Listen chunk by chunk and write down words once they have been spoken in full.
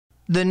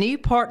The new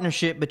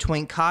partnership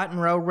between Cotton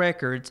Row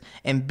Records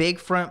and Big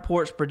Front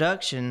Porch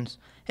Productions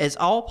is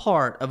all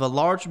part of a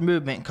large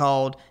movement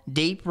called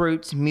Deep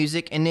Roots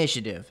Music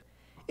Initiative.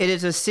 It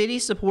is a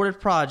city-supported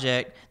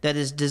project that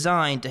is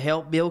designed to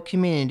help build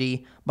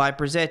community by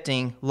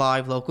presenting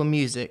live local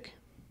music.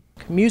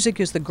 Music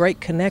is the great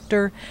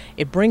connector.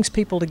 It brings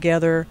people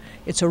together.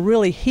 It's a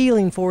really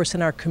healing force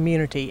in our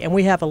community. And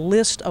we have a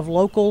list of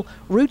local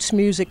roots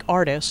music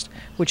artists,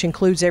 which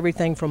includes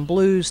everything from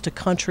blues to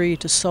country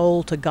to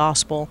soul to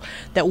gospel,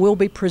 that we'll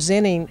be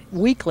presenting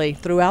weekly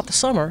throughout the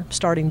summer,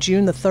 starting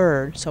June the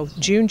 3rd. So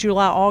June,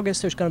 July,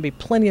 August, there's going to be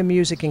plenty of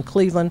music in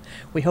Cleveland.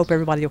 We hope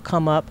everybody will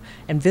come up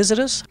and visit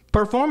us.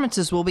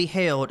 Performances will be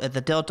held at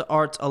the Delta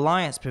Arts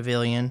Alliance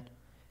Pavilion.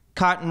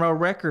 Cotton Row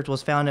Records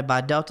was founded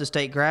by Delta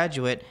State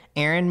graduate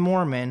Erin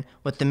Moorman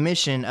with the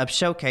mission of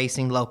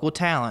showcasing local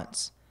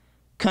talents.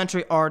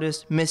 Country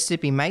artist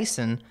Mississippi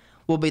Mason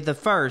will be the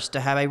first to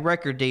have a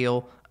record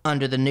deal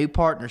under the new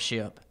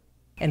partnership.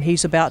 And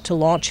he's about to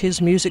launch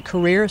his music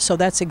career, so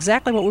that's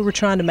exactly what we were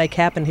trying to make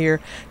happen here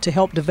to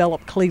help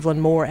develop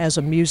Cleveland more as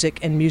a music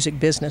and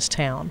music business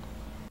town.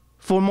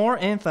 For more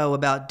info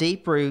about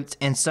Deep Roots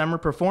and summer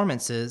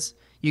performances,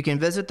 you can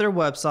visit their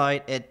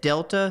website at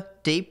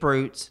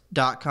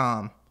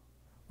deltadeeproots.com.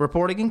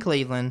 Reporting in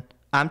Cleveland,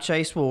 I'm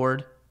Chase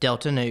Ward,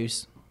 Delta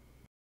News.